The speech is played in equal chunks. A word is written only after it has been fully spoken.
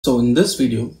So in this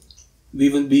video, we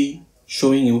will be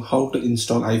showing you how to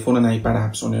install iPhone and iPad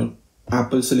apps on your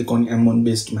Apple Silicon M1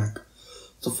 based Mac.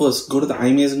 So first, go to the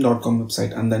imazing.com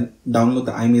website and then download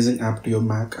the iMazing app to your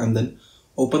Mac and then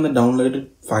open the downloaded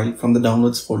file from the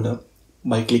downloads folder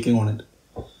by clicking on it.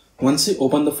 Once you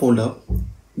open the folder,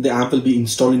 the app will be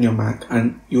installed in your Mac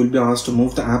and you will be asked to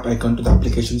move the app icon to the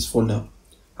applications folder,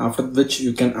 after which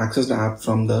you can access the app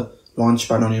from the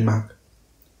launchpad on your Mac.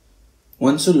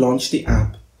 Once you launch the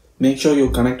app, make sure you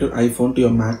connect your iPhone to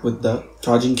your Mac with the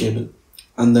charging cable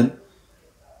and then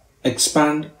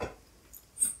expand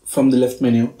from the left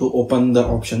menu to open the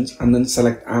options and then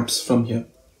select apps from here.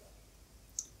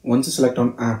 Once you select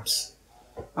on apps,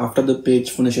 after the page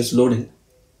finishes loading,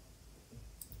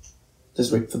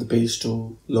 just wait for the page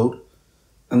to load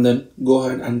and then go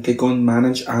ahead and click on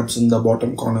manage apps in the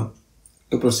bottom corner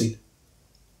to proceed.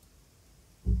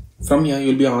 From here,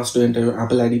 you'll be asked to enter your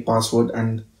Apple ID password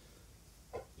and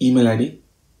email ID.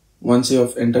 Once you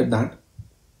have entered that,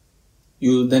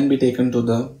 you will then be taken to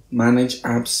the Manage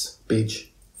Apps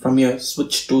page. From here,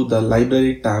 switch to the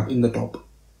Library tab in the top.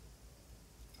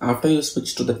 After you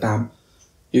switch to the tab,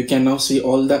 you can now see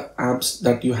all the apps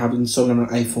that you have installed on an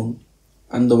iPhone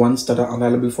and the ones that are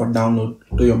available for download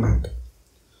to your Mac.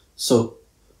 So,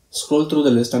 scroll through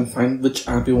the list and find which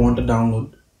app you want to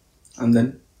download and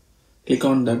then click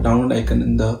on the download icon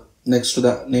in the next to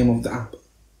the name of the app.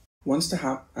 Once the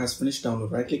app has finished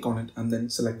download, right click on it and then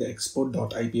select the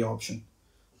export.ipa option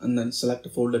and then select a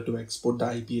folder to export the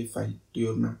IPA file to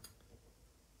your Mac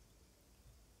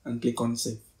and click on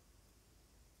save.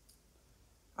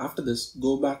 After this,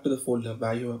 go back to the folder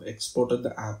where you have exported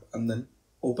the app and then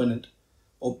open it.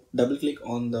 Double click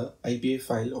on the IPA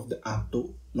file of the app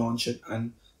to launch it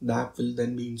and the app will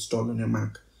then be installed on your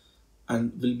Mac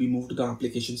and will be moved to the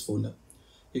applications folder.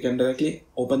 You can directly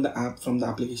open the app from the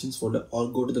applications folder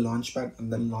or go to the launchpad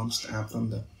and then launch the app from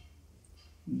there.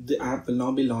 The app will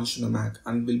now be launched on the Mac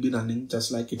and will be running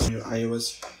just like it on your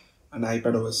iOS and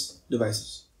iPadOS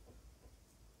devices.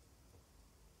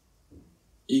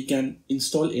 You can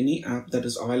install any app that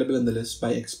is available in the list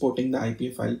by exporting the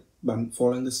IPA file by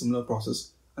following the similar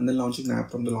process and then launching the app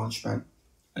from the launchpad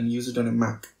and use it on a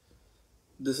Mac.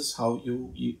 This is how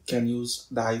you can use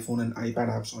the iPhone and iPad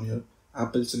apps on your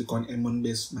Apple Silicon M1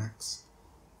 based Macs.